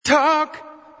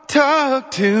Talk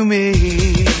to me.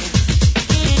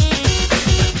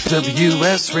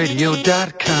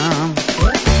 WSRadio.com.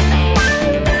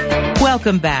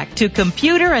 Welcome back to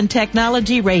Computer and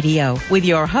Technology Radio with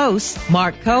your hosts,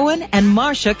 Mark Cohen and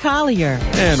Marcia Collier.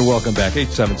 And welcome back,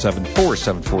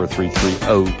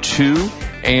 877-474-3302.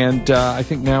 And I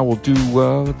think now we'll do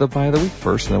the Buy of the Week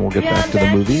first, and then we'll get back to the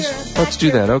movies. Let's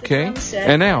do that, okay?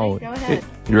 And now,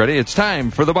 you ready? It's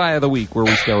time for the Buy of the Week, where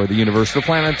we scour the universe, the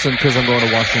planets, and because I'm going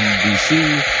to Washington,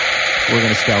 D.C., we're going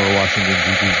to scour Washington,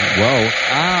 D.C. Whoa.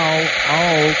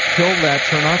 Ow. Kill that.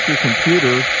 Turn off your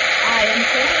computer. I am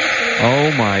going to.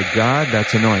 Oh, my God.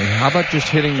 That's annoying. How about just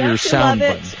hitting your sound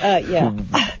button? Yeah.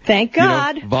 Thank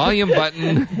God. You know, volume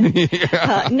button.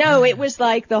 Yeah. No, it was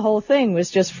like the whole thing was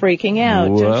just freaking out.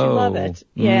 Whoa. Don't you love it?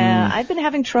 Yeah. I've been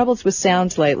having troubles with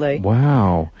sounds lately.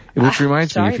 Wow. Which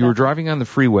reminds me, if you were that. driving on the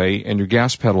freeway and your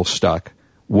gas pedal's stuck,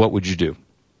 what would you do?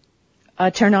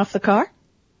 Turn off the car?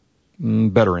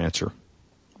 Better answer.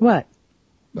 What?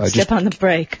 Step on the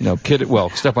brake. No,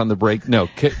 step on the brake. No,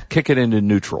 kick it into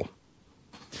neutral.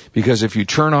 Because if you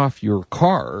turn off your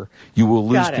car, you will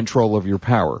lose control of your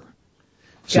power.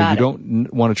 So you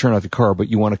don't want to turn off the car, but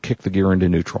you want to kick the gear into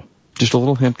neutral. Just a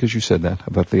little hint because you said that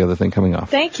about the other thing coming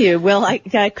off. Thank you. Well, I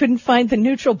couldn't find the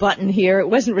neutral button here. It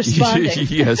wasn't responding.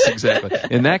 Yes, exactly.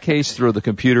 In that case, throw the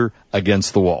computer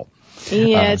against the wall.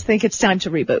 Yeah, I think it's time to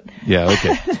reboot. Yeah,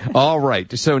 okay. All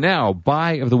right. So now,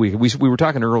 Buy of the Week. We were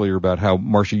talking earlier about how,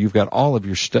 Marcia, you've got all of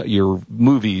your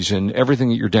movies and everything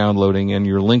that you're downloading, and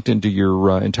you're linked into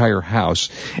your entire house.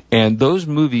 And those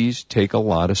movies take a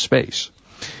lot of space.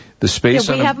 The space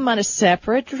we have them on a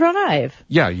separate drive.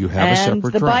 Yeah, you have a separate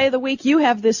drive. And the Buy of the Week you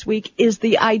have this week is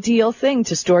the ideal thing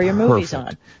to store your movies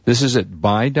on. This is at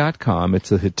buy.com. It's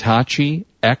the Hitachi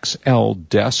XL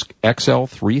Desk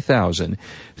XL3000.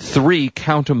 3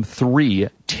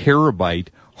 terabyte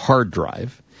hard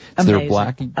drive. It's Amazing. their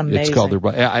black. Amazing. It's called their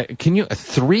black. Can you,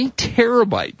 3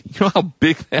 terabyte? You know how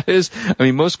big that is? I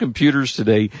mean, most computers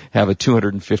today have a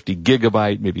 250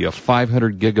 gigabyte, maybe a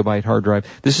 500 gigabyte hard drive.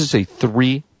 This is a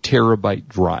 3 terabyte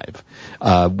drive.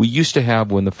 We used to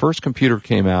have, when the first computer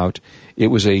came out, it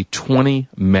was a 20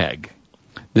 meg.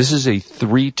 This is a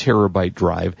 3 terabyte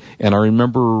drive, and I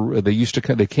remember they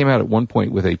came out at one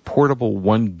point with a portable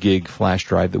 1 gig flash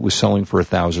drive that was selling for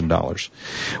 $1,000.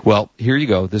 Well, here you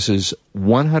go. This is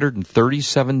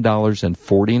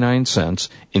 $137.49,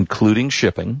 including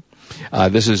shipping.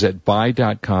 This is at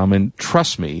buy.com, and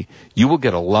trust me, you will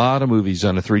get a lot of movies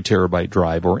on a 3 terabyte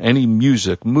drive, or any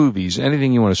music, movies,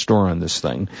 anything you want to store on this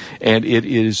thing. And it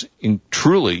is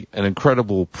truly an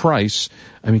incredible price.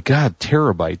 I mean, God,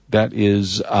 terabyte, that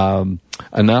is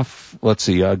enough. Let's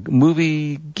see, a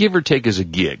movie, give or take, is a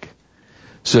gig.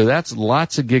 So that's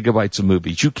lots of gigabytes of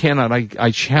movies. You cannot,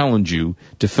 I challenge you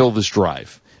to fill this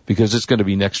drive, because it's going to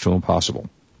be next to impossible.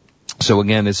 So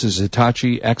again, this is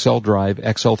Hitachi XL Drive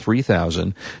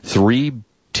XL3000, 3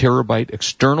 terabyte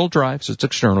external drive. So it's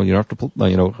external. You don't have to,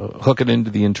 hook it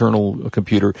into the internal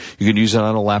computer. You can use it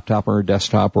on a laptop or a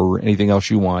desktop or anything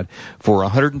else you want for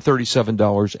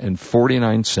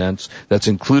 $137.49. That's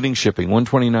including shipping.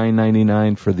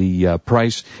 $129.99 for the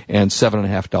price, and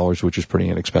 $7.50, which is pretty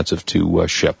inexpensive to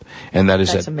ship. And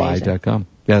that's at buy.com.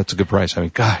 Yeah, that's a good price. I mean,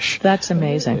 gosh. That's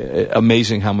amazing.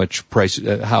 Amazing how much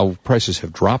how prices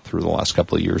have dropped through the last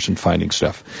couple of years in finding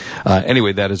stuff.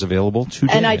 Anyway, that is available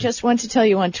today. And I just want to tell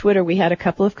you, on Twitter, we had a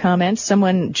couple of comments.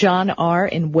 Someone, John R.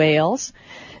 in Wales,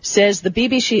 says the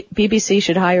BBC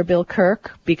should hire Bill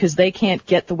Kirk because they can't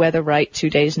get the weather right 2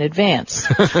 days in advance.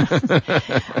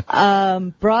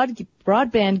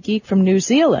 Broadband Geek from New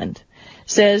Zealand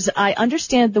says, I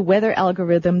understand the weather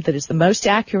algorithm that is the most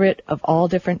accurate of all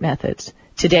different methods.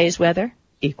 Today's weather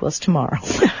equals tomorrow.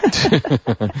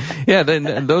 Yeah,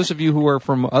 then those of you who are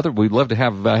from we'd love to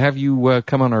have you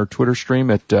come on our Twitter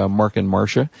stream at Mark and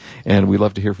Marcia, and we'd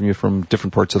love to hear from you from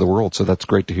different parts of the world, so that's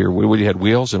great to hear. You had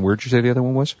Wales, and where did you say the other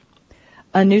one was?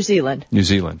 New Zealand. New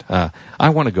Zealand. I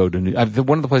want to go to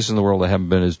one of the places in the world I haven't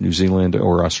been is New Zealand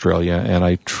or Australia, and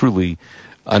I truly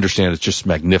understand it's just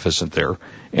magnificent there,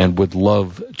 and would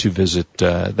love to visit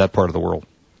that part of the world.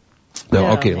 So,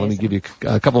 yeah, okay, amazing. Let me give you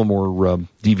a couple more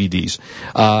DVDs.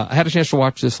 I had a chance to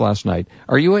watch this last night.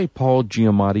 Are you a Paul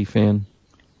Giamatti fan?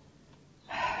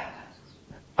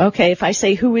 Okay, if I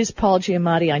say who is Paul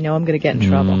Giamatti, I know I'm going to get in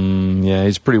trouble. Yeah,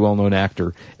 he's a pretty well-known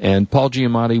actor. And Paul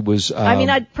Giamatti was...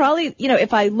 I'd probably,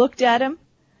 if I looked at him,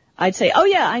 I'd say, oh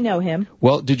yeah, I know him.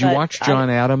 Well, did you watch John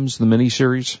Adams, the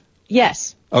miniseries?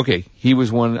 Yes. Okay, he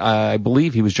was one, I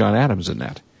believe he was John Adams in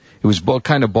that. He was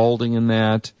kind of balding in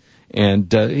that. And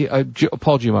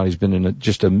Paul Giamatti's been in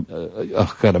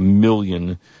got a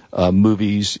million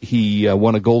movies. He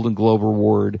won a Golden Globe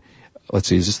Award. Let's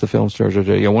see, is this the film stars?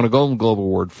 Yeah, won a Golden Globe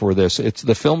Award for this.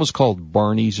 The film is called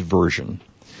Barney's Version.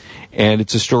 And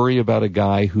it's a story about a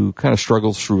guy who kind of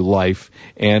struggles through life.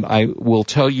 And I will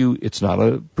tell you, it's not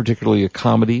particularly a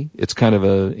comedy. It's kind of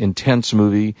a intense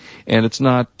movie. And it's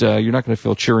not, you're not going to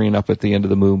feel cheering up at the end of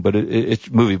the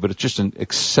movie, but it's just an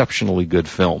exceptionally good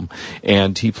film.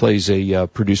 And he plays a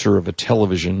producer of a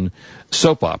television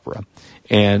soap opera.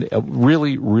 And a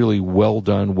really, really well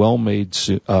done, well-made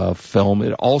film.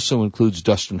 It also includes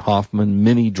Dustin Hoffman,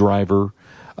 Minnie Driver,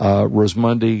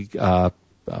 Rosamunde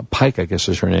Pike, I guess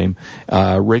is her name,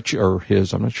 Rachel, or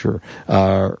his, I'm not sure,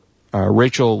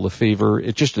 Rachel Lefevre.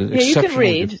 It's just an exceptional. You can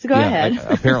read. Go ahead.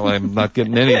 Apparently, I'm not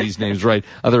getting any of these names right,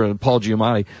 other than Paul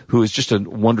Giamatti, who is just a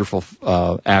wonderful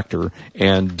actor.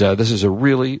 And this is a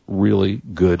really, really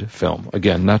good film.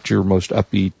 Again, not your most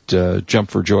upbeat,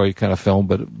 jump for joy kind of film,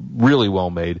 but really well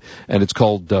made. And it's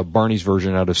called Barney's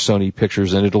Version out of Sony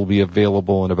Pictures, and it'll be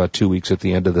available in about 2 weeks at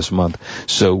the end of this month.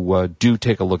 So do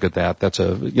take a look at that.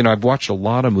 I've watched a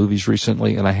lot of movies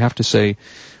recently, and I have to say,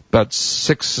 about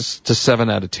 6 to 7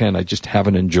 out of 10 I just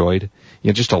haven't enjoyed.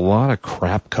 Just a lot of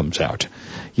crap comes out.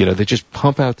 They just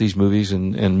pump out these movies,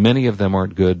 and many of them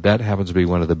aren't good. That happens to be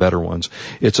one of the better ones.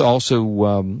 It's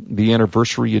also the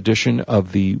anniversary edition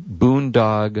of the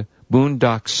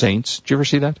Boondock Saints. Did you ever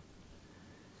see that?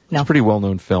 No. It's a pretty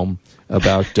well-known film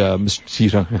about, sorry.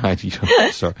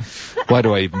 Why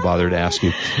do I even bother to ask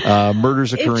you?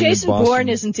 Murders occurring in Boston. If Jason Bourne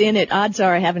isn't in it, odds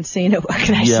are I haven't seen it. What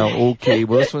can I say? Yeah, okay.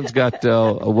 Well, this one's got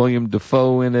William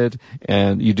Dafoe in it,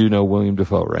 and you do know William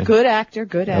Dafoe, right? Good actor.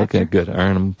 Okay, good. All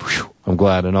right, I'm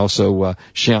glad. And also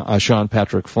Sean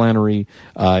Patrick Flannery,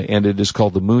 and it is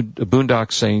called the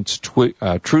Boondock Saints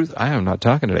Truth. I am not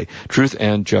talking today. Truth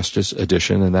and Justice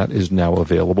Edition, and that is now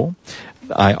available.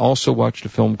 I also watched a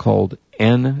film called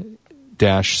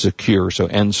N-Secure, so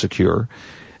N-Secure,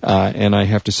 and I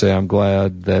have to say I'm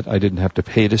glad that I didn't have to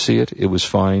pay to see it. It was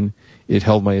fine. It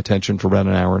held my attention for about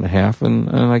an hour and a half, and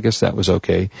I guess that was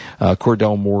okay.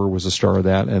 Cordell Moore was the star of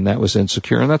that, and that was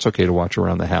Insecure, and that's okay to watch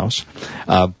around the house.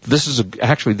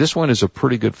 This one is a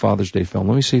pretty good Father's Day film.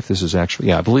 Let me see if this is I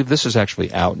believe this is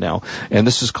actually out now, and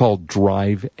this is called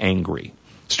Drive Angry,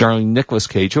 starring Nicolas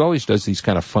Cage, who always does these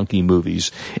kind of funky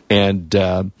movies, and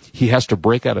he has to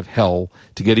break out of hell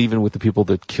to get even with the people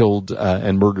that killed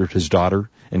and murdered his daughter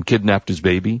and kidnapped his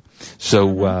baby.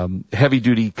 So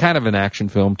heavy-duty, kind of an action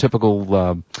film,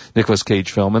 typical Nicolas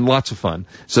Cage film, and lots of fun.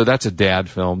 So that's a dad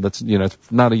film. That's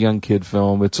it's not a young kid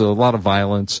film. It's a lot of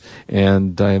violence,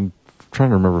 and I'm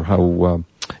trying to remember how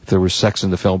if there was sex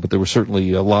in the film, but there was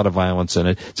certainly a lot of violence in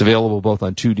it. It's available both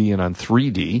on 2D and on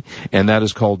 3D, and that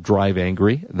is called Drive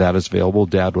Angry. That is available.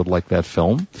 Dad would like that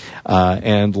film.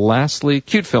 And lastly, a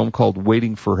cute film called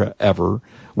Waiting for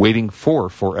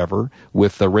Forever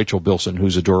with Rachel Bilson,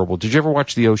 who's adorable. Did you ever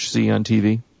watch the OC on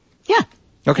TV? Yeah.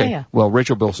 Okay. Yeah. Well,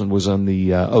 Rachel Bilson was on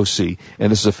the OC,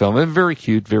 and this is a film, a very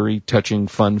cute, very touching,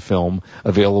 fun film,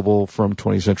 available from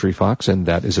 20th Century Fox, and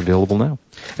that is available now.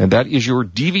 And that is your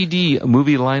DVD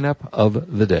movie lineup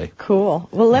of the day. Cool.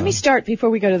 Well, let me start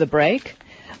before we go to the break.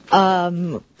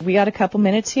 We got a couple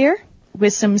minutes here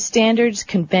with some standards,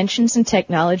 conventions, and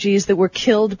technologies that were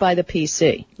killed by the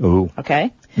PC. Ooh.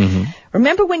 Okay? Mm-hmm.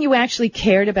 Remember when you actually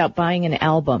cared about buying an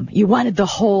album? You wanted the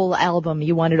whole album.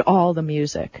 You wanted all the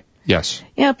music. Yes.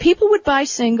 People would buy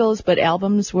singles, but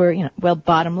albums were,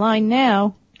 bottom line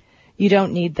now, you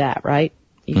don't need that, right?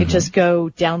 You can just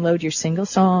go download your single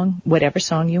song, whatever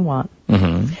song you want.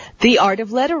 Mm-hmm. The art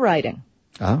of letter writing.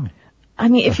 Oh. I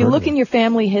mean, if you look in your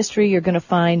family history, you're going to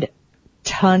find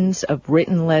tons of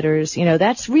written letters.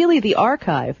 That's really the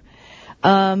archive.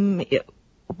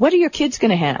 What are your kids going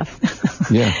to have?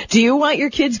 Yeah. Do you want your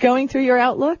kids going through your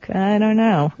Outlook? I don't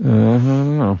know. I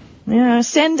don't know. Yeah,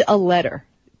 send a letter.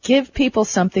 Give people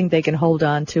something they can hold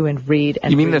on to and read.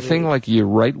 And you mean reread. the thing like you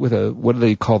write with what do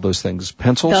they call those things?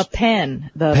 Pencils? The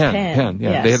pen. Pen. Yeah.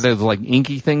 Yes. They have those like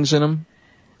inky things in them.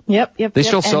 Yep. They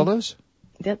still sell those?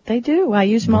 They do. I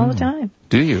use them all the time.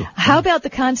 Do you? How about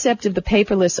the concept of the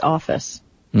paperless office?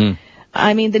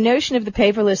 I mean, the notion of the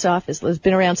paperless office has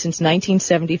been around since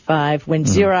 1975 when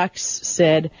Xerox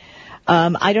said,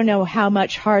 I don't know how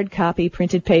much hard copy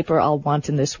printed paper I'll want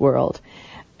in this world.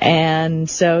 And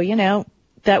so,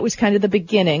 that was kind of the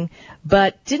beginning,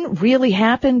 but didn't really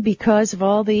happen because of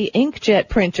all the inkjet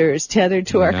printers tethered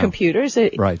to our computers.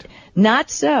 Right.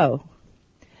 Not so.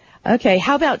 Okay,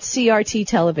 how about CRT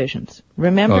televisions?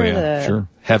 Remember the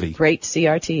heavy. Great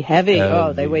CRT, heavy.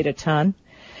 Oh, they weighed a ton.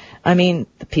 I mean,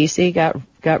 the PC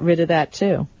got rid of that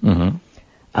too. Mm-hmm.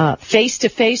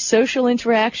 face-to-face social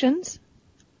interactions,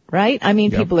 right? I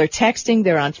mean, people are texting,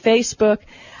 they're on Facebook.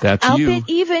 I'll bet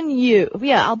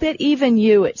even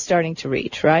you it's starting to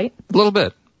reach, right? A little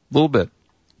bit.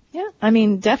 Yeah, I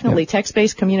mean, definitely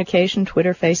text-based communication,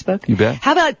 Twitter, Facebook. You bet.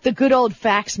 How about the good old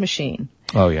fax machine?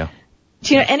 Oh, yeah.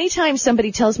 You know, anytime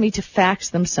somebody tells me to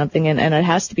fax them something, and it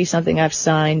has to be something I've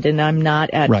signed, and I'm not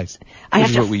at, right. I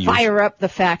have to fire up the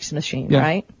fax machine,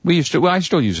 right? I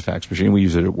still use a fax machine. We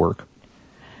use it at work.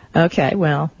 Okay,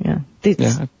 well, yeah. Not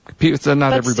but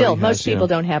everybody still, has, most people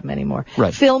don't have them anymore.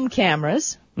 Right. Film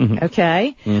cameras. Mm-hmm.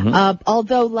 Okay. Mm-hmm.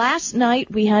 Although last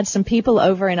night we had some people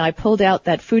over and I pulled out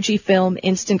that Fujifilm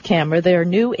instant camera. Their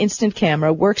new instant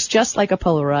camera works just like a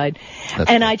Polaroid.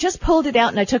 And I just pulled it out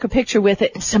and I took a picture with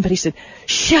it and somebody said,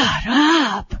 "Shut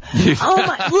up." Oh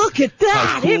my, look at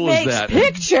that. Cool it makes that?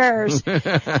 pictures.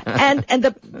 and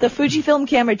the Fujifilm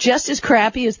camera just as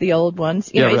crappy as the old ones.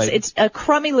 You know, it's a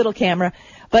crummy little camera,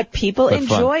 but people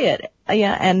enjoy it.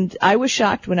 Yeah, and I was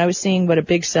shocked when I was seeing what a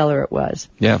big seller it was.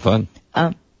 Yeah, fun.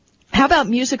 How about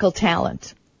musical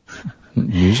talent?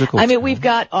 I mean, we've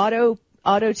got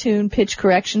auto-tune pitch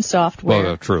correction software.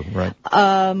 Well, true, right.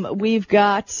 We've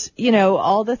got,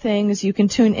 all the things. You can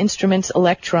tune instruments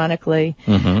electronically.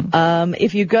 Mm-hmm.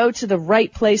 If you go to the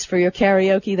right place for your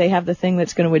karaoke, they have the thing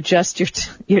that's going to adjust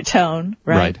your tone,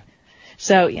 right?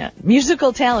 So, yeah,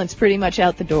 musical talent's pretty much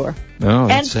out the door. Oh,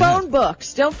 and phone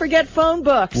books. Don't forget phone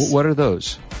books. What are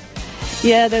those?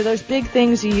 Yeah, they're those big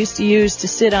things you used to use to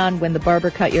sit on when the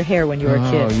barber cut your hair when you were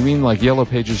a kid. Oh, you mean like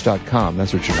yellowpages.com.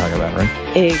 That's what you're talking about,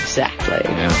 right? Exactly.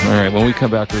 Yeah. All right, when we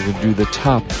come back, we're going to do the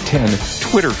top 10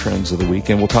 Twitter trends of the week,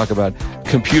 and we'll talk about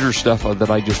computer stuff that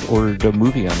I just ordered a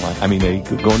movie online. I mean,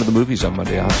 going to the movies on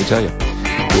Monday, I have to tell you.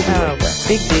 We'll be right back.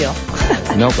 Big deal.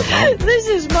 No, but no. This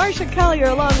is Marsha Collier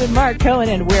along with Mark Cohen,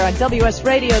 and we're on WS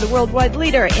Radio, the worldwide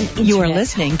leader in Internet. You are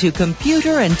listening to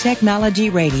Computer and Technology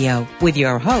Radio with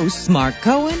your hosts, Mark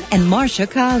Cohen and Marsha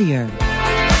Collier.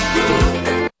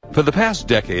 For the past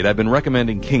decade, I've been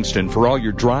recommending Kingston for all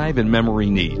your drive and memory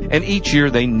need, and each year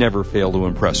they never fail to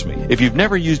impress me. If you've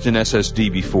never used an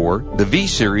SSD before, the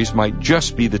V-Series might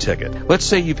just be the ticket. Let's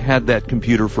say you've had that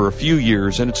computer for a few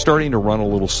years and it's starting to run a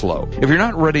little slow. If you're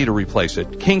not ready to replace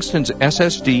it, Kingston's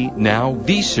SSD Now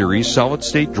V-Series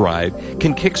solid-state drive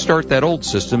can kickstart that old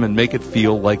system and make it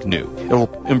feel like new.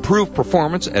 It'll improve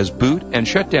performance as boot and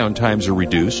shutdown times are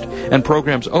reduced, and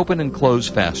programs open and close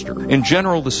faster. In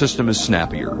general, the system is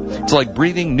snappier. It's like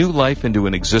breathing new life into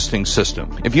an existing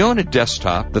system. If you own a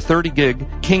desktop, the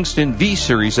 30-gig Kingston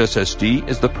V-Series SSD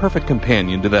is the perfect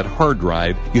companion to that hard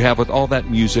drive you have with all that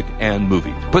music and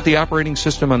movie. Put the operating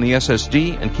system on the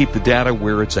SSD and keep the data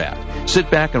where it's at.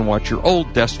 Sit back and watch your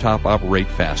old desktop operate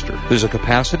faster. There's a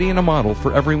capacity and a model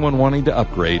for everyone wanting to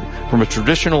upgrade from a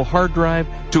traditional hard drive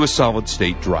to a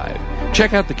solid-state drive.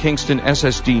 Check out the Kingston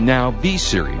SSD Now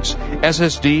V-Series.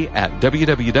 SSD at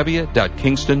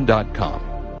www.kingston.com.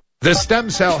 The Stem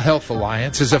Cell Health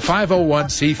Alliance is a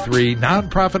 501c3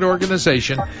 nonprofit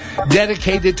organization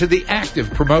dedicated to the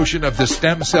active promotion of the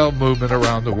stem cell movement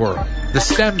around the world. The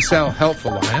Stem Cell Health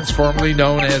Alliance, formerly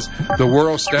known as the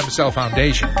World Stem Cell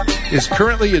Foundation, is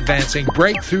currently advancing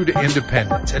Breakthrough to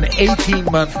Independence, an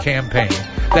 18-month campaign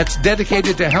that's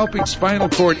dedicated to helping spinal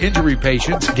cord injury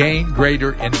patients gain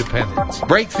greater independence.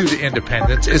 Breakthrough to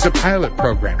Independence is a pilot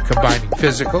program combining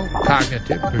physical,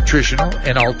 cognitive, nutritional,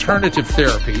 and alternative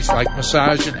therapies like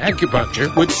massage and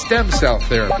acupuncture with stem cell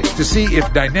therapy to see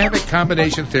if dynamic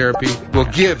combination therapy will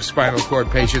give spinal cord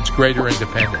patients greater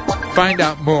independence. Find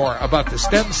out more about the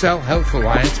Stem Cell Health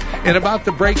Alliance and about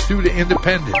the Breakthrough to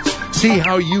Independence. See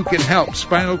how you can help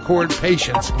spinal cord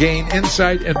patients gain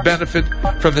insight and benefit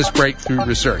from this breakthrough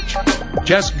research.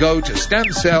 Just go to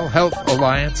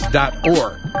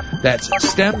stemcellhealthalliance.org. That's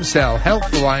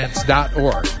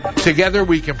stemcellhealthalliance.org. Together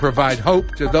we can provide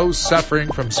hope to those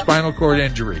suffering from spinal cord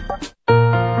injury.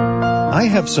 I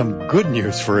have some good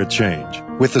news for a change.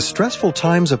 With the stressful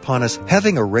times upon us,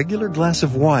 having a regular glass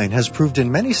of wine has proved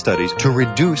in many studies to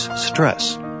reduce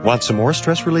stress. Want some more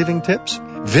stress-relieving tips?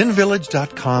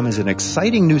 VinVillage.com is an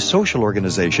exciting new social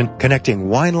organization connecting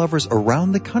wine lovers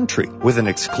around the country with an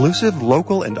exclusive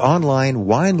local and online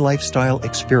wine lifestyle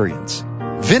experience.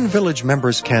 Vin Village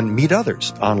members can meet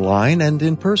others online and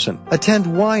in person,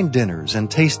 attend wine dinners and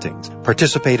tastings,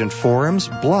 participate in forums,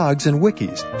 blogs, and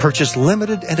wikis, purchase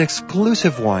limited and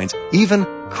exclusive wines, even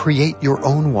create your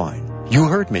own wine. You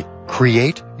heard me.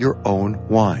 Create your own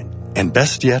wine. And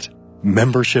best yet,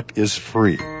 membership is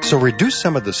free. So reduce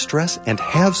some of the stress and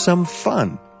have some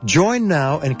fun. Join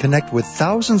now and connect with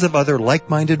thousands of other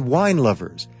like-minded wine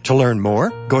lovers. To learn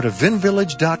more, go to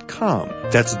vinvillage.com.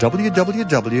 That's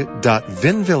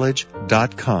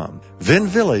www.vinvillage.com. Vin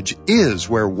Village is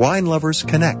where wine lovers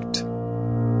connect.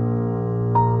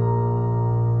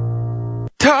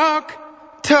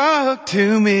 Talk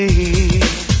to me.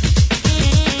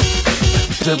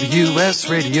 WSRadio.com.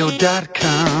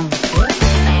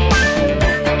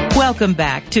 Welcome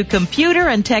back to Computer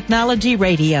and Technology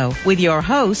Radio with your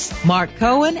hosts, Mark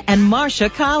Cohen and Marcia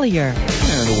Collier.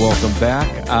 And welcome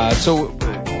back. So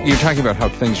you're talking about how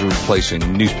things are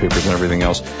replacing newspapers and everything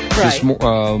else. Right. This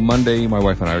Monday, my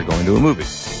wife and I are going to a movie.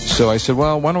 So I said,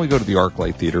 well, why don't we go to the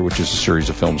ArcLight Theater, which is a series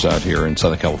of films out here in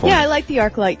Southern California. Yeah, I like the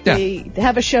ArcLight. They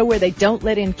have a show where they don't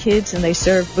let in kids and they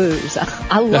serve booze.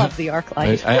 I love the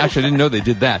ArcLight. I actually didn't know they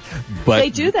did that. But they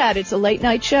do that. It's a late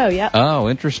night show, yeah. Oh,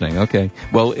 interesting. Okay.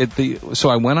 Well, so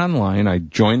I went online. I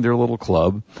joined their little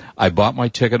club. I bought my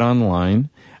ticket online.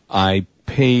 I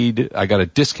got a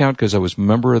discount because I was a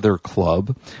member of their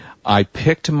club. I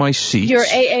picked my seats. Your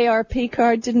AARP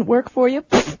card didn't work for you?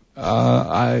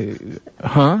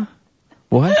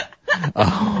 What?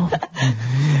 Oh.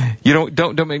 You know,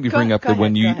 don't make me bring up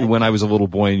when I was a little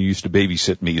boy and you used to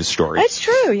babysit me story. That's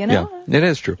true, you know. Yeah, it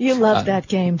is true. You loved that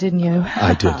game, didn't you?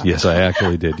 I did. Yes, I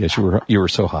actually did. Yes, you were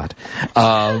so hot.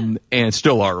 And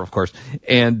still are, of course.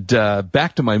 And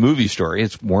back to my movie story.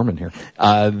 It's warm in here.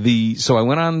 So I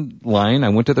went online, I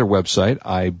went to their website,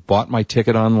 I bought my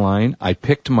ticket online, I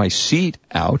picked my seat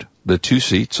out. The 2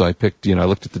 seats. So I picked, I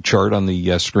looked at the chart on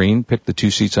the screen, picked the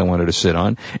 2 seats I wanted to sit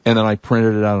on, and then I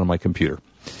printed it out on my computer.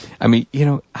 I mean,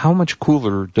 how much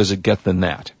cooler does it get than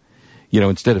that?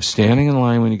 Instead of standing in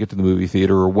line when you get to the movie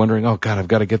theater or wondering, oh God, I've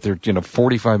got to get there,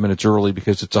 45 minutes early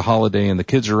because it's a holiday and the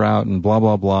kids are out and blah,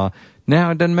 blah, blah. Now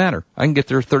it doesn't matter. I can get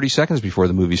there 30 seconds before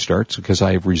the movie starts because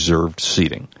I have reserved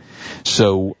seating.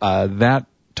 So,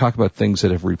 talk about things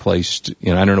that have replaced,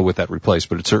 I don't know what that replaced,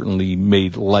 but it certainly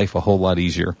made life a whole lot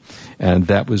easier. And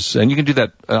you can do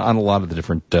that on a lot of the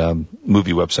different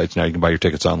movie websites now. You can buy your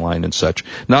tickets online and such.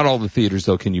 Not all the theaters,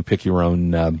 though, can you pick your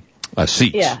own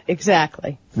seats. Yeah,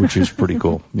 exactly. Which is pretty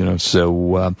cool,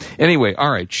 So, anyway, all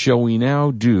right, shall we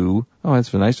now do,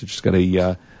 that's nice. I just got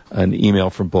an email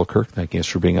from Bill Kirk thanking us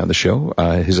for being on the show,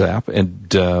 his app,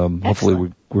 and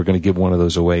hopefully we're going to give one of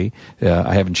those away.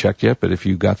 I haven't checked yet, but if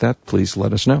you got that, please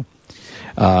let us know.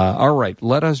 All right,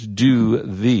 let us do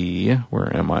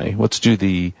let's do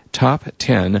the top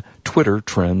 10 Twitter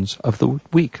trends of the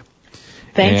week.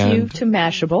 Thank you to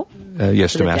Mashable.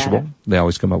 Yes, to Mashable. Data. They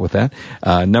always come up with that.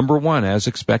 Number 1, as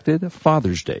expected,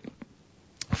 Father's Day.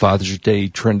 Father's Day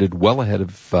trended well ahead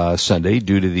of Sunday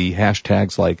due to the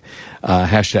hashtags like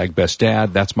hashtag best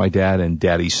dad, that's my dad, and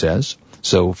daddy says.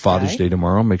 So Father's Day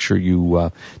tomorrow, make sure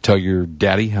you tell your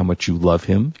daddy how much you love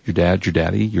him, your dad, your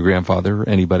daddy, your grandfather,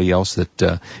 anybody else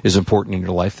that is important in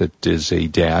your life that is a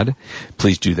dad.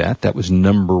 Please do that. That was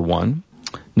number 1.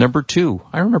 Number 2,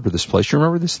 I remember this place. You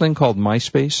remember this thing called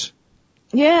MySpace?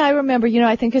 Yeah, I remember.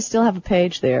 I think I still have a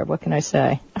page there. What can I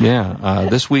say? Yeah.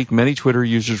 This week, many Twitter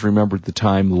users remembered the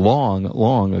time long,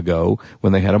 long ago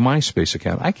when they had a MySpace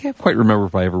account. I can't quite remember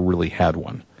if I ever really had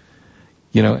one.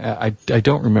 I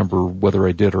don't remember whether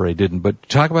I did or I didn't. But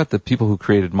talk about the people who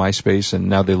created MySpace and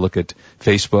now they look at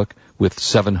Facebook with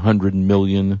 700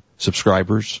 million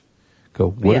subscribers.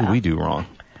 What did we do wrong?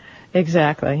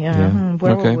 Exactly. Yeah.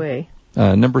 Where were we?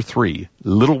 Number 3,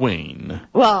 Lil Wayne.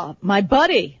 Well, my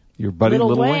buddy. Your buddy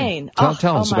Lil Wayne.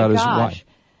 Tell us about his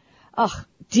wife.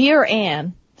 Dear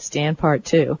Anne, Stan Part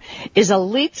 2, is a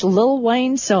leaked Lil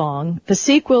Wayne song, the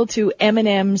sequel to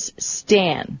Eminem's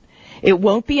Stan. It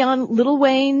won't be on Lil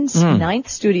Wayne's 9th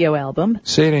studio album.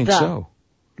 Say it ain't so.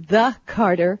 The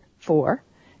Carter 4,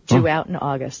 due out in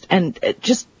August. And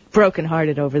just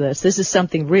brokenhearted over this. This is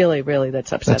something really, really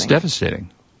that's upsetting. That's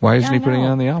devastating. Why isn't he putting it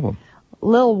on the album?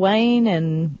 Lil Wayne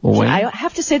and Lil Wayne? I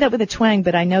have to say that with a twang,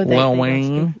 but I know they. Lil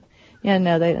Wayne. Yeah,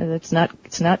 no, it's not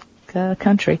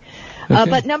country. Okay.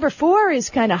 But number 4 is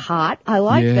kind of hot. I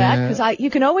like that because you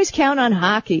can always count on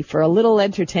hockey for a little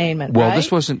entertainment. Well, right? This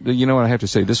wasn't. You know what I have to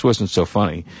say? This wasn't so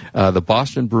funny. The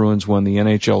Boston Bruins won the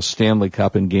NHL Stanley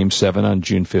Cup in Game 7 on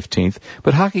June 15th,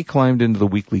 but hockey climbed into the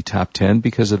weekly top 10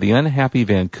 because of the unhappy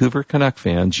Vancouver Canuck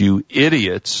fans, you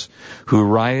idiots, who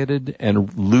rioted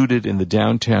and looted in the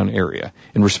downtown area.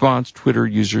 In response, Twitter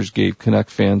users gave Canuck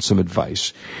fans some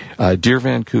advice. Dear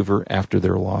Vancouver, after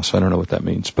their loss. I don't know what that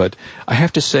means, but I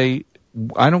have to say,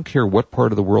 I don't care what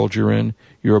part of the world you're in,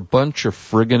 you're a bunch of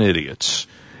friggin' idiots.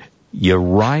 You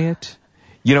riot.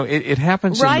 It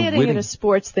happens Rioting at a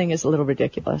sports thing is a little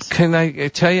ridiculous. Can I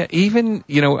tell you, even,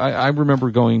 I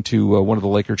remember going to one of the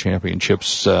Laker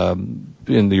championships in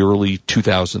the early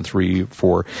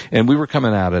 2003-4, and we were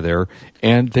coming out of there,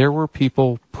 and there were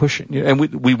people pushing, and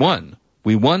we won.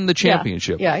 We won the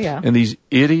championship. Yeah. And these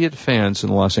idiot fans in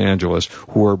Los Angeles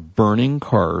who are burning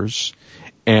cars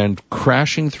and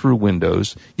crashing through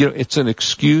windows, it's an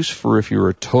excuse for if you're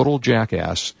a total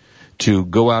jackass to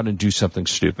go out and do something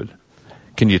stupid.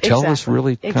 Can you tell this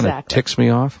really kind of ticks me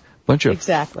off? Bunch of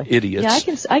idiots. Yeah,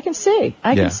 I can see.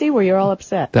 I can see where you're all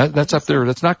upset. That's up there.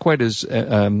 That's not quite as,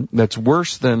 that's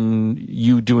worse than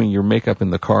you doing your makeup in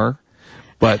the car,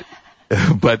 but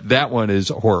that one is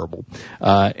horrible.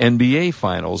 NBA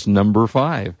Finals, number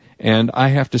 5. And I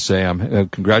have to say,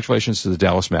 congratulations to the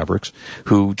Dallas Mavericks,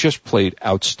 who just played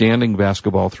outstanding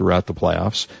basketball throughout the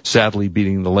playoffs, sadly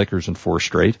beating the Lakers in 4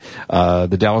 straight.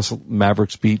 The Dallas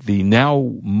Mavericks beat the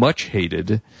now much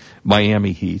hated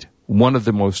Miami Heat, one of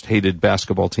the most hated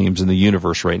basketball teams in the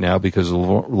universe right now because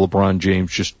LeBron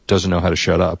James just doesn't know how to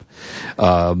shut up.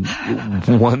 Won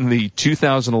the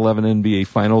 2011 NBA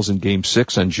Finals in Game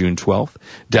 6 on June 12th.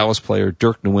 Dallas player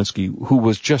Dirk Nowitzki, who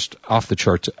was just off the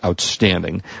charts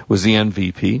outstanding, was the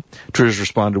MVP. Twitter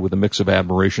responded with a mix of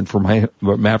admiration for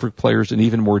Maverick players and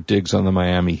even more digs on the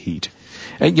Miami Heat.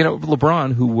 And,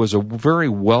 LeBron, who was a very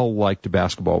well-liked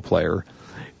basketball player,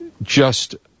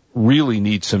 just really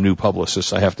needs some new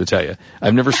publicists, I have to tell you.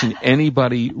 I've never seen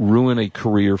anybody ruin a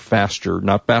career faster,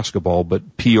 not basketball,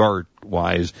 but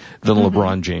PR-wise, than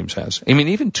LeBron James has. I mean,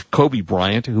 even Kobe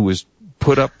Bryant, who was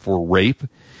put up for rape,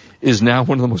 is now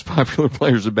one of the most popular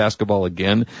players of basketball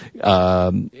again.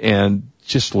 And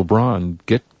just LeBron,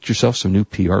 get yourself some new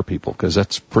PR people, because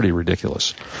that's pretty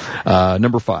ridiculous.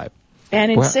 Number 5.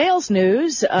 And in sales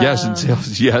news...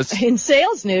 In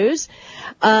sales news...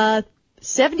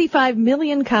 75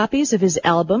 million copies of his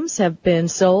albums have been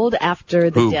sold after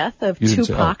the death of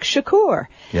Tupac Shakur,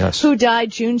 who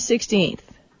died June 16th.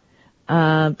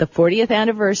 The 40th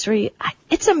anniversary.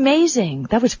 It's amazing.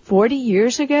 That was 40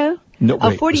 years ago? No,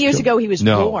 wait, 40 years ago he was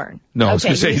born. No, I was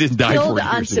going to say he didn't die 40 years ago.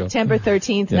 Killed on September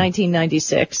 13th,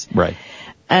 1996. Right.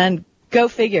 And go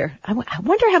figure. I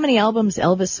wonder how many albums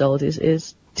Elvis sold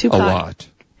is Tupac. A lot.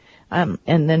 And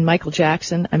then Michael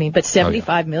Jackson. But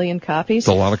 75 million copies. It's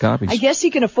a lot of copies. I guess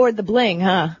he can afford the bling,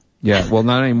 huh? Yeah, well,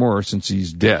 not anymore since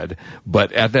he's dead.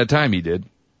 But at that time he did.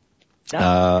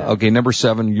 Okay, number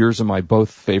 7, yours and my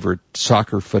both favorite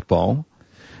soccer football.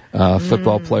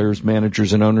 Football players,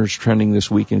 managers, and owners trending this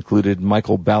week included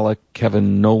Michael Ballack,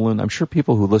 Kevin Nolan. I'm sure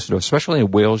people who listen to us, especially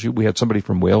in Wales, we had somebody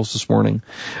from Wales this morning.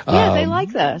 Yeah, they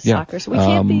like the soccer, so we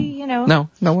can't be, No,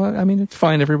 it's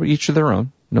fine. Everybody, each to their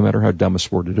own, no matter how dumb a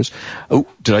sport it is. Oh,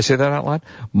 did I say that out loud?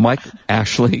 Mike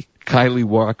Ashley, Kylie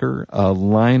Walker,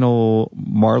 Lionel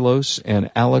Marlos,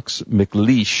 and Alex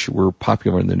McLeish were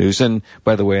popular in the news. And,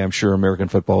 by the way, I'm sure American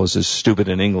football is as stupid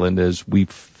in England as we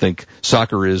think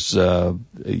soccer is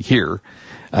here.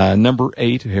 Number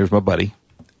 8, here's my buddy,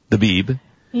 the Beeb.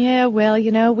 Yeah, well,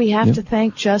 we have to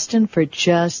thank Justin for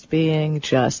just being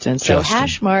Justin. So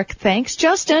Hashmark, thanks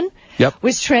Justin,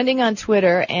 was trending on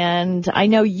Twitter, and I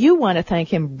know you want to thank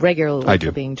him regularly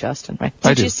for being Justin, right?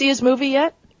 Did you see his movie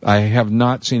yet? I have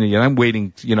not seen it yet. I'm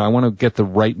waiting. I want to get the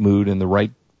right mood and the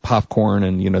right popcorn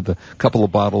and, the couple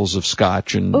of bottles of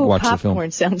scotch and watch the film. Popcorn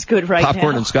sounds good right now.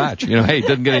 Popcorn and scotch. Hey, it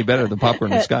doesn't get any better than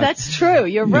popcorn and scotch. That's true.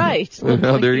 You're right.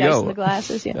 Oh, there you go. The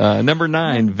glasses, number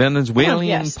 9,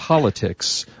 Venezuelan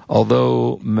politics.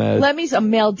 Although...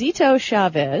 Maldito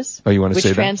Chavez. Oh, you want to say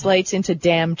that? Which translates into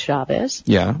damn Chavez.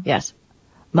 Yeah. Yes.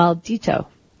 Maldito.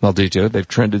 They've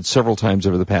trended several times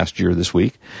over the past year this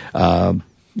week.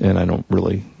 And I don't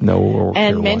really know or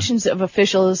care why. Mentions of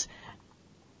officials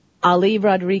Ali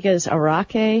Rodriguez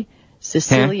Araque,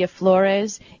 Cecilia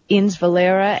Flores, Ins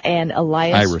Valera, and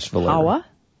Iris Valera.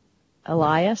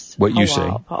 Elias? What you say.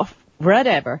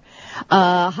 Whatever.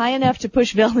 High enough to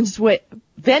push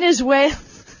Venezuela's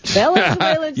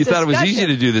you thought it was easy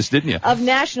to do this, didn't you? Of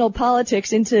national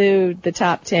politics into the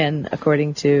top 10,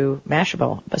 according to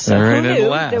Mashable. So who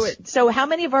knew? So how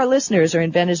many of our listeners are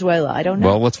in Venezuela? I don't know.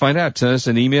 Well, let's find out. Send us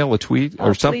an email, a tweet,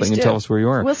 or something, and tell us where you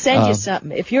are. We'll send you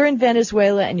something. If you're in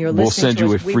Venezuela and you're listening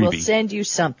to us, we will send you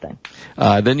something.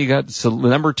 Then you got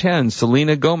number 10,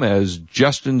 Selena Gomez,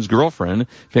 Justin's girlfriend.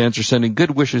 Fans are sending good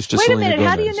wishes to Selena Gomez. Wait a minute.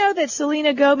 How do you know that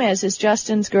Selena Gomez is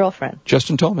Justin's girlfriend?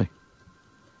 Justin told me.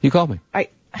 He called me.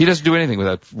 He doesn't do anything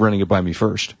without running it by me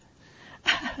first.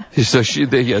 So that's.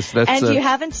 And you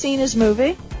haven't seen his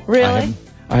movie, really?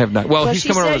 I have not. Well, he's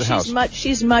coming over to the house.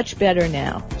 She's much better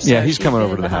now. So yeah, he's coming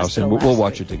over to the house, and we'll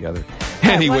watch it together.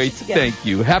 Anyway, thank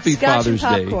you. Happy Father's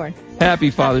Day.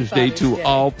 Happy Father's Day to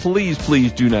all. Please,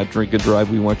 please do not drink and drive.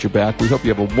 We want you back. We hope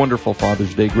you have a wonderful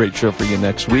Father's Day. Great show for you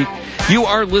next week. You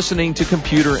are listening to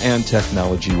Computer and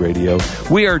Technology Radio.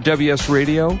 We are WS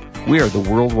Radio. We are the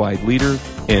worldwide leader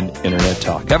in Internet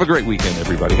talk. Have a great weekend,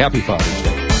 everybody. Happy Father's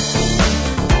Day.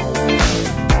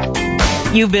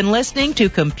 You've been listening to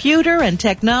Computer and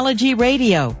Technology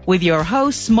Radio with your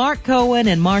hosts Mark Cohen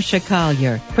and Marcia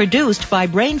Collier. Produced by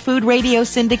Brain Food Radio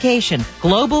Syndication,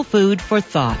 global food for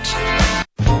thought.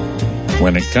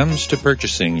 When it comes to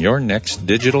purchasing your next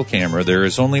digital camera, there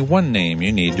is only one name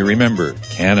you need to remember: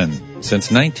 Canon.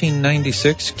 Since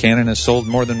 1996, Canon has sold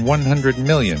more than 100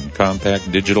 million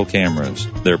compact digital cameras.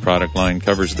 Their product line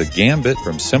covers the gambit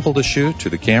from simple to shoot to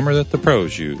the camera that the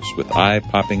pros use, with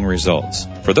eye-popping results.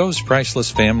 For those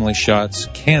priceless family shots,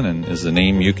 Canon is the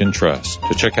name you can trust.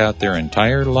 To check out their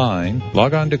entire line,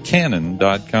 log on to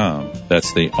Canon.com.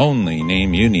 That's the only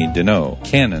name you need to know,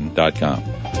 Canon.com.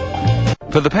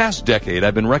 For the past decade,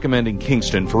 I've been recommending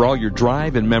Kingston for all your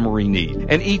drive and memory need,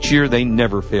 and each year they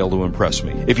never fail to impress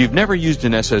me. If you've never used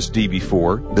an SSD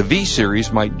before, the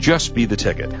V-Series might just be the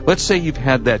ticket. Let's say you've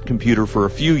had that computer for a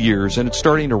few years and it's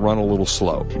starting to run a little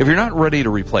slow. If you're not ready to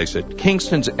replace it,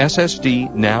 Kingston's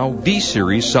SSD Now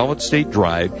V-Series solid-state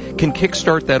drive can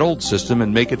kickstart that old system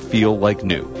and make it feel like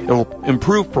new. It'll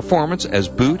improve performance as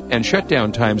boot and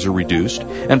shutdown times are reduced,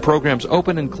 and programs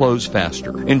open and close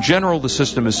faster. In general, the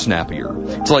system is snappier.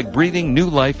 It's like breathing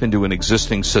new life into an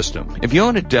existing system. If you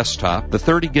own a desktop, the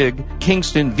 30-gig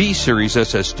Kingston V-Series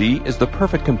SSD is the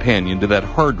perfect companion to that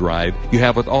hard drive you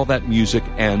have with all that music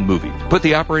and movie. Put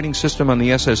the operating system on the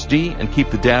SSD and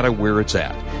keep the data where it's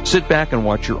at. Sit back and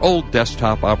watch your old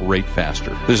desktop operate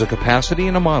faster. There's a capacity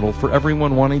and a model for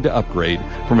everyone wanting to upgrade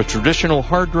from a traditional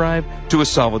hard drive to a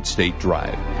solid-state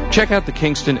drive. Check out the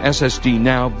Kingston SSD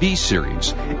Now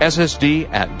V-Series. SSD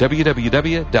at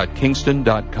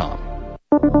www.kingston.com.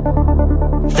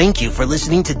 Thank you for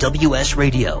listening to WS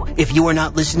Radio. If you are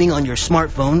not listening on your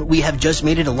smartphone, we have just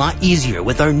made it a lot easier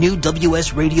with our new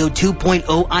WS Radio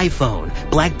 2.0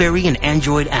 iPhone, BlackBerry, and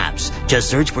Android apps. Just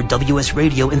search for WS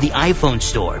Radio in the iPhone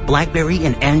store, BlackBerry,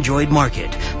 and Android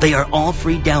market. They are all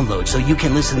free downloads so you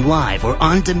can listen live or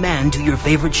on demand to your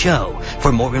favorite show.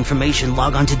 For more information,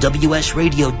 log on to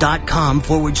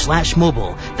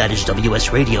WSRadio.com/mobile. That is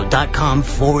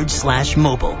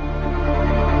WSRadio.com/mobile.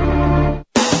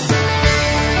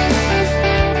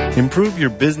 Improve your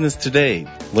business today.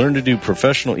 Learn to do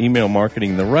professional email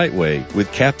marketing the right way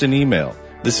with Captain Email.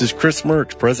 This is Chris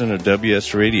Merckx, president of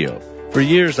WS Radio. For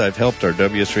years, I've helped our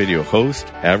WS Radio hosts,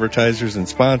 advertisers, and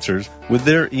sponsors with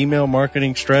their email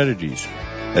marketing strategies.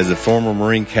 As a former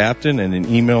Marine captain and an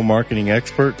email marketing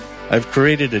expert, I've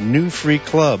created a new free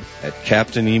club at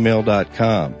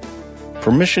CaptainEmail.com.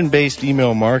 Permission-based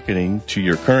email marketing to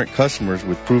your current customers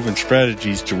with proven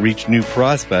strategies to reach new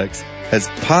prospects has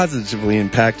positively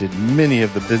impacted many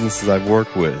of the businesses I've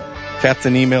worked with.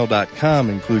 CaptainEmail.com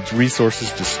includes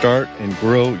resources to start and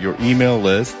grow your email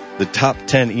list, the top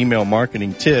 10 email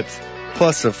marketing tips,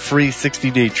 plus a free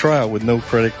 60-day trial with no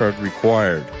credit card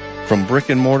required. From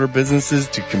brick-and-mortar businesses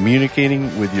to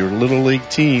communicating with your Little League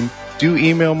team, do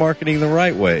email marketing the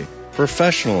right way,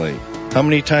 professionally. How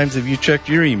many times have you checked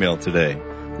your email today?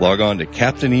 Log on to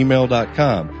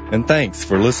CaptainEmail.com, and thanks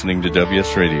for listening to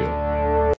WS Radio.